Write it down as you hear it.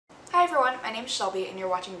name's Shelby and you're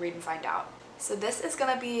watching Read and Find Out. So this is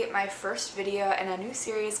going to be my first video in a new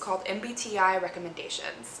series called MBTI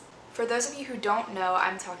Recommendations. For those of you who don't know,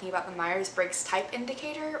 I'm talking about the Myers-Briggs Type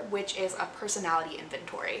Indicator, which is a personality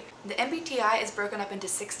inventory. The MBTI is broken up into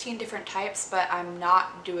 16 different types, but I'm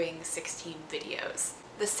not doing 16 videos.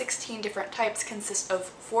 The 16 different types consist of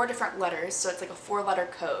 4 different letters, so it's like a 4-letter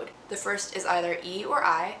code. The first is either E or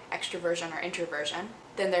I, extroversion or introversion.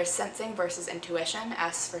 Then there's sensing versus intuition,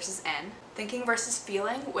 S versus N. Thinking versus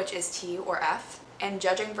feeling, which is T or F. And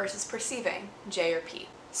judging versus perceiving, J or P.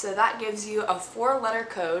 So that gives you a 4-letter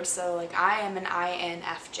code, so like I am an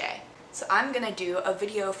INFJ. So I'm gonna do a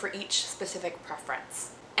video for each specific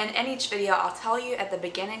preference. And in each video, I'll tell you at the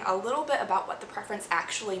beginning a little bit about what the preference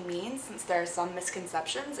actually means, since there are some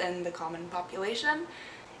misconceptions in the common population,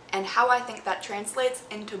 and how I think that translates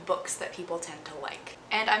into books that people tend to like.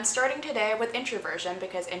 And I'm starting today with introversion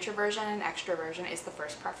because introversion and extroversion is the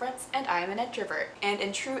first preference, and I am an introvert. And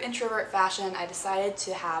in true introvert fashion, I decided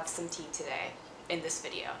to have some tea today in this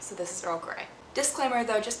video, so this is Earl Grey. Disclaimer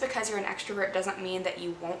though, just because you're an extrovert doesn't mean that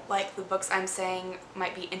you won't like the books I'm saying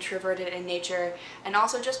might be introverted in nature, and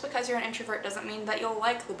also just because you're an introvert doesn't mean that you'll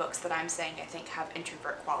like the books that I'm saying I think have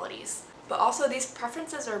introvert qualities. But also these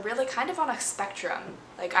preferences are really kind of on a spectrum.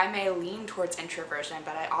 Like I may lean towards introversion,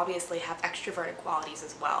 but I obviously have extroverted qualities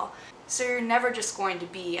as well. So you're never just going to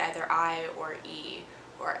be either I or E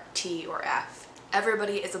or T or F.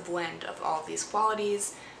 Everybody is a blend of all of these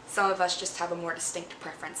qualities. Some of us just have a more distinct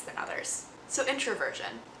preference than others. So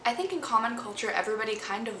introversion. I think in common culture everybody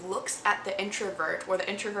kind of looks at the introvert or the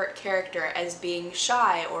introvert character as being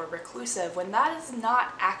shy or reclusive when that is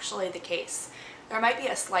not actually the case. There might be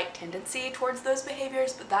a slight tendency towards those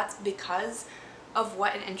behaviors, but that's because of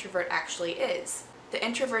what an introvert actually is. The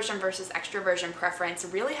introversion versus extroversion preference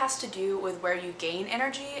really has to do with where you gain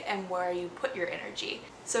energy and where you put your energy.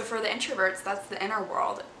 So for the introverts, that's the inner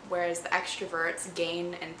world, whereas the extroverts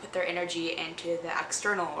gain and put their energy into the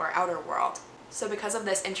external or outer world. So because of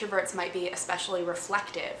this, introverts might be especially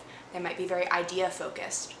reflective. They might be very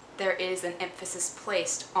idea-focused. There is an emphasis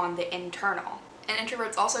placed on the internal. And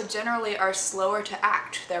introverts also generally are slower to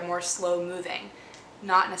act. They're more slow-moving.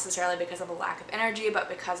 Not necessarily because of a lack of energy, but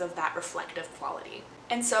because of that reflective quality.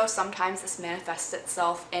 And so sometimes this manifests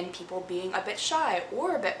itself in people being a bit shy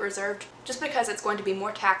or a bit reserved, just because it's going to be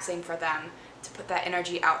more taxing for them to put that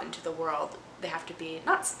energy out into the world. They have to be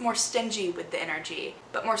not more stingy with the energy,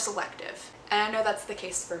 but more selective. And I know that's the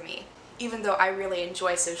case for me. Even though I really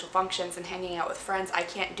enjoy social functions and hanging out with friends, I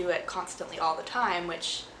can't do it constantly all the time,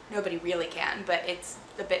 which nobody really can, but it's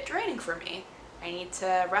a bit draining for me. I need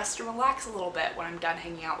to rest and relax a little bit when I'm done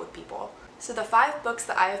hanging out with people. So the 5 books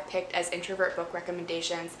that I have picked as introvert book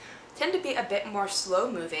recommendations tend to be a bit more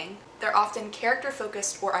slow-moving. They're often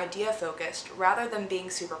character-focused or idea-focused rather than being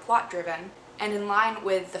super plot-driven. And in line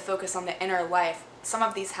with the focus on the inner life, some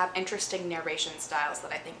of these have interesting narration styles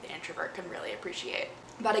that I think the introvert can really appreciate.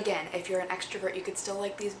 But again, if you're an extrovert, you could still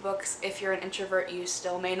like these books. If you're an introvert, you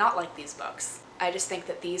still may not like these books. I just think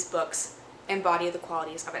that these books embody the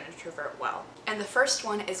qualities of an introvert well. And the first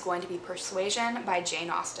one is going to be Persuasion by Jane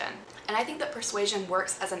Austen. And I think that Persuasion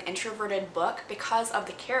works as an introverted book because of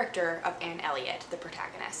the character of Anne Elliot, the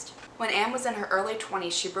protagonist. When Anne was in her early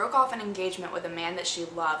 20s, she broke off an engagement with a man that she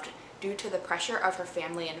loved due to the pressure of her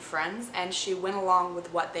family and friends, and she went along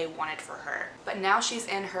with what they wanted for her. But now she's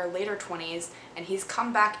in her later 20s, and he's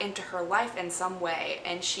come back into her life in some way,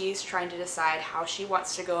 and she's trying to decide how she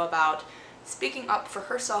wants to go about speaking up for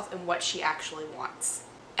herself and what she actually wants.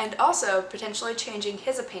 And also potentially changing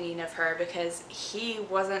his opinion of her because he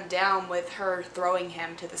wasn't down with her throwing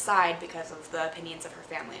him to the side because of the opinions of her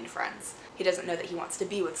family and friends. He doesn't know that he wants to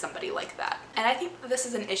be with somebody like that. And I think that this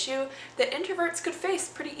is an issue that introverts could face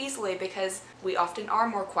pretty easily because we often are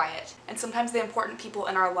more quiet, and sometimes the important people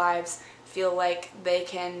in our lives feel like they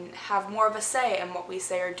can have more of a say in what we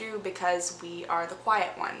say or do because we are the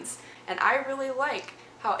quiet ones. And I really like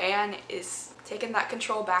how Anne is taking that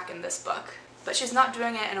control back in this book. But she's not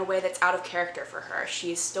doing it in a way that's out of character for her.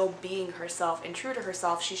 She's still being herself and true to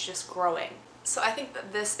herself, she's just growing. So I think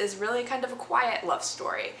that this is really kind of a quiet love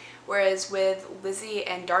story, whereas with Lizzie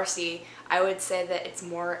and Darcy, I would say that it's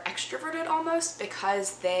more extroverted almost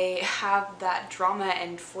because they have that drama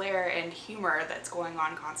and flair and humor that's going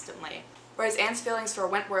on constantly. Whereas Anne's feelings for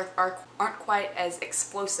Wentworth aren't quite as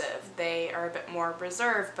explosive. They are a bit more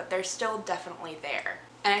reserved, but they're still definitely there.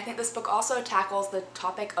 And I think this book also tackles the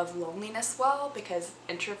topic of loneliness well, because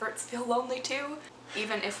introverts feel lonely too,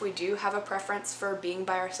 even if we do have a preference for being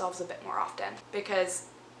by ourselves a bit more often. Because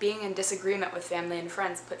being in disagreement with family and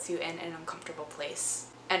friends puts you in an uncomfortable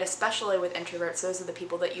place. And especially with introverts, those are the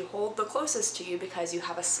people that you hold the closest to you because you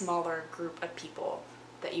have a smaller group of people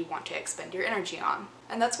that you want to expend your energy on.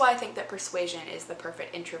 And that's why I think that Persuasion is the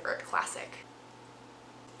perfect introvert classic.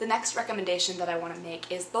 The next recommendation that I want to make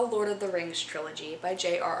is the Lord of the Rings trilogy by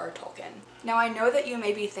J.R.R. Tolkien. Now I know that you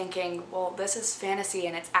may be thinking, well, this is fantasy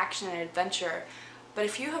and it's action and adventure, but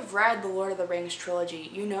if you have read the Lord of the Rings trilogy,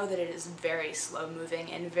 you know that it is very slow-moving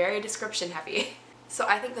and very description heavy. So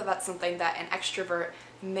I think that that's something that an extrovert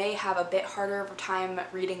may have a bit harder of a time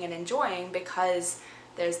reading and enjoying because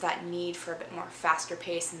there's that need for a bit more faster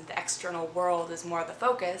pace and the external world is more the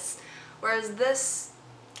focus, whereas this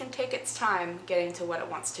can take its time getting to what it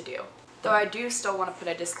wants to do. Though I do still want to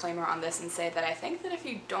put a disclaimer on this and say that I think that if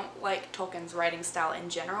you don't like Tolkien's writing style in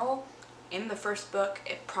general, in the first book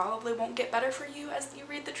it probably won't get better for you as you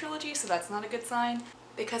read the trilogy, so that's not a good sign,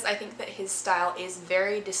 because I think that his style is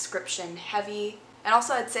very description heavy, and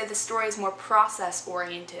also I'd say the story is more process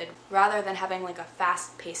oriented rather than having like a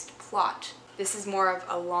fast-paced plot. This is more of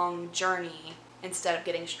a long journey instead of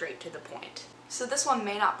getting straight to the point. So this one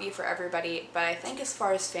may not be for everybody, but I think as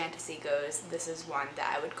far as fantasy goes, this is one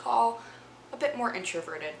that I would call a bit more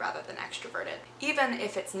introverted rather than extroverted. Even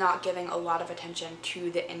if it's not giving a lot of attention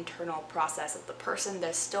to the internal process of the person,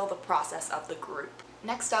 there's still the process of the group.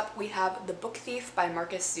 Next up, we have The Book Thief by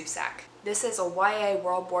Markus Zusak. This is a YA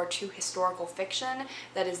World War II historical fiction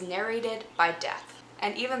that is narrated by death.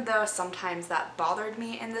 And even though sometimes that bothered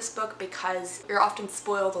me in this book because you're often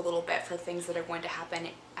spoiled a little bit for things that are going to happen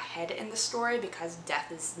ahead in the story because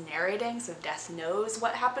death is narrating, so death knows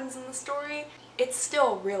what happens in the story, it's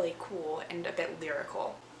still really cool and a bit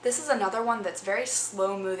lyrical. This is another one that's very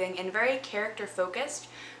slow-moving and very character-focused,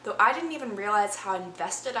 though I didn't even realize how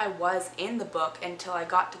invested I was in the book until I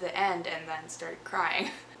got to the end and then started crying.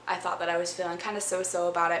 I thought that I was feeling kind of so-so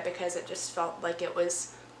about it because it just felt like it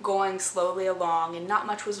was going slowly along and not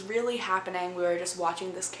much was really happening. We were just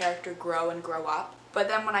watching this character grow and grow up. But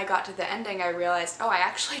then when I got to the ending, I realized, oh, I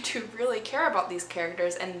actually do really care about these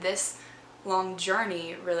characters, and this long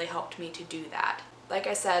journey really helped me to do that. Like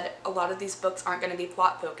I said, a lot of these books aren't going to be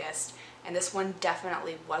plot focused, and this one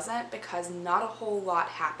definitely wasn't because not a whole lot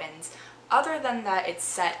happens other than that it's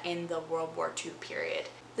set in the World War II period.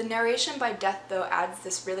 The narration by death, though, adds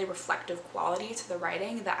this really reflective quality to the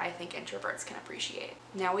writing that I think introverts can appreciate.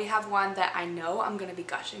 Now we have one that I know I'm going to be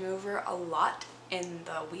gushing over a lot in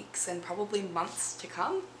the weeks and probably months to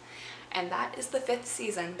come, and that is The Fifth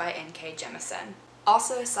Season by N.K. Jemisin.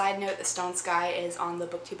 Also, side note, The Stone Sky is on the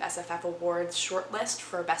BookTube SFF Awards shortlist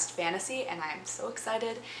for Best Fantasy, and I'm so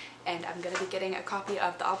excited, and I'm going to be getting a copy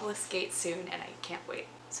of The Obelisk Gate soon, and I can't wait.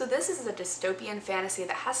 So this is a dystopian fantasy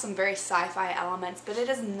that has some very sci-fi elements, but it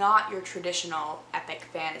is not your traditional epic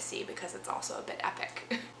fantasy because it's also a bit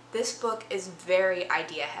epic. This book is very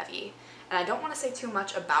idea heavy, and I don't want to say too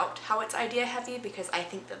much about how it's idea heavy because I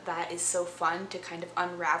think that that is so fun to kind of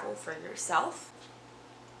unravel for yourself.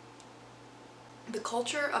 The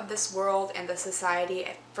culture of this world and the society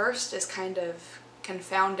at first is kind of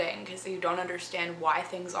confounding because you don't understand why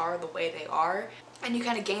things are the way they are, and you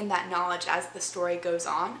kind of gain that knowledge as the story goes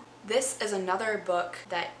on. This is another book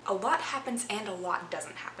that a lot happens and a lot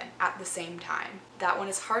doesn't happen at the same time. That one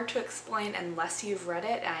is hard to explain unless you've read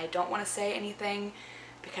it, and I don't want to say anything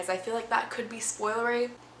because I feel like that could be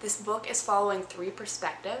spoilery. This book is following three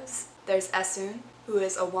perspectives. There's Austen, who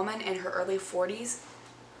is a woman in her early 40s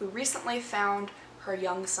who recently found her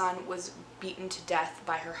young son was beaten to death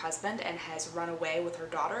by her husband and has run away with her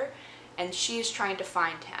daughter, and she is trying to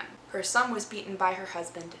find him. Her son was beaten by her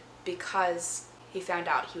husband because he found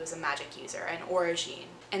out he was a magic user, an origine.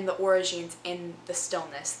 And the origines in the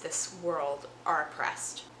stillness, this world, are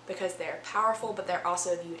oppressed because they're powerful, but they're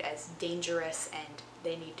also viewed as dangerous and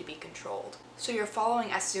they need to be controlled. So you're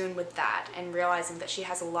following Austen with that and realizing that she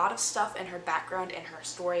has a lot of stuff in her background, in her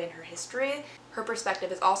story, in her history. Her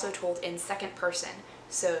perspective is also told in second person.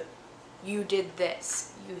 So you did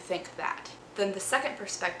this, you think that. Then the second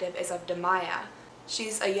perspective is of Demaya.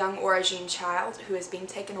 She's a young origine child who is being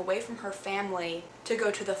taken away from her family to go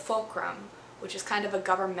to the Fulcrum, which is kind of a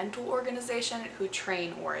governmental organization who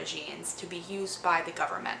train origines to be used by the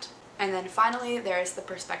government. And then finally there is the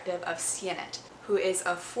perspective of Sienet, who is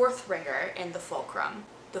a fourth ringer in the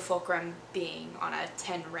Fulcrum being on a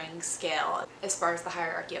 10-ring scale as far as the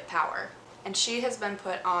hierarchy of power. And she has been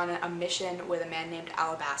put on a mission with a man named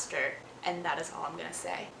Alabaster, and that is all I'm gonna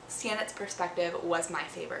say. Sienet's perspective was my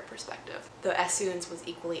favorite perspective, though Austen's was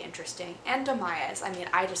equally interesting, and Demaya's. I mean,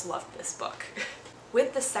 I just loved this book.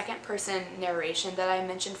 With the second person narration that I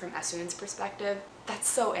mentioned from Austen's perspective, that's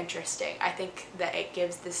so interesting. I think that it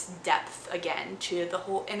gives this depth again to the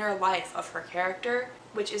whole inner life of her character,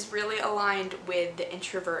 which is really aligned with the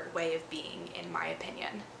introvert way of being, in my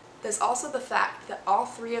opinion. There's also the fact that all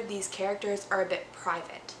three of these characters are a bit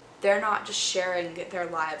private. They're not just sharing their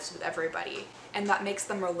lives with everybody, and that makes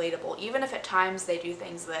them relatable. Even if at times they do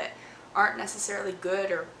things that aren't necessarily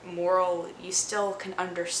good or moral, you still can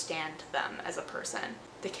understand them as a person.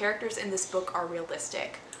 The characters in this book are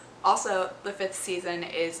realistic. Also, the 5th season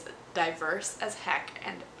is diverse as heck,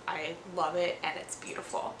 and I love it, and it's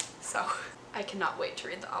beautiful. So I cannot wait to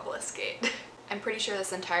read The Obelisk Gate. I'm pretty sure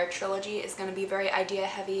this entire trilogy is going to be very idea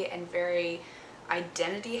heavy and very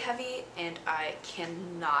identity heavy, and I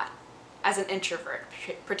cannot, as an introvert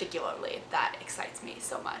particularly, that excites me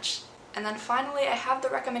so much. And then finally, I have the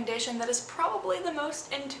recommendation that is probably the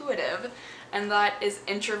most intuitive, and that is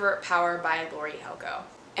Introvert Power by Laurie Helgoe.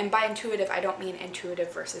 And by intuitive, I don't mean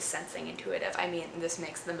intuitive versus sensing intuitive. I mean, this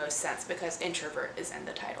makes the most sense because introvert is in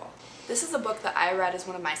the title. This is a book that I read as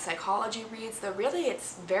one of my psychology reads, though really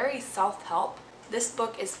it's very self-help. This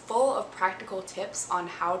book is full of practical tips on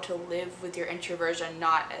how to live with your introversion,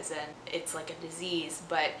 not as in it's like a disease,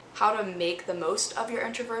 but how to make the most of your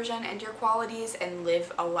introversion and your qualities and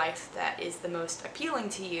live a life that is the most appealing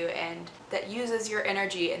to you and that uses your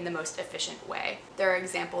energy in the most efficient way. There are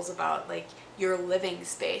examples about like your living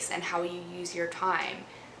space and how you use your time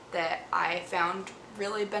that I found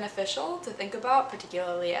really beneficial to think about,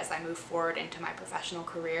 particularly as I move forward into my professional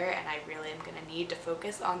career, and I really am going to need to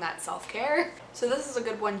focus on that self-care. So this is a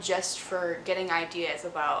good one just for getting ideas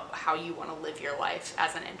about how you want to live your life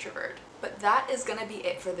as an introvert. But that is going to be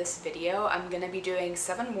it for this video. I'm going to be doing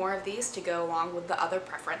 7 more of these to go along with the other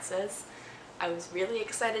preferences. I was really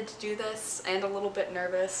excited to do this and a little bit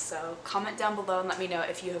nervous, so comment down below and let me know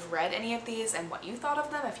if you have read any of these and what you thought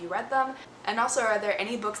of them, if you read them. And also, are there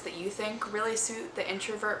any books that you think really suit the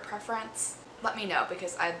introvert preference? Let me know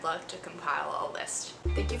because I'd love to compile a list.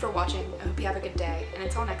 Thank you for watching. I hope you have a good day, and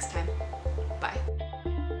until next time, bye.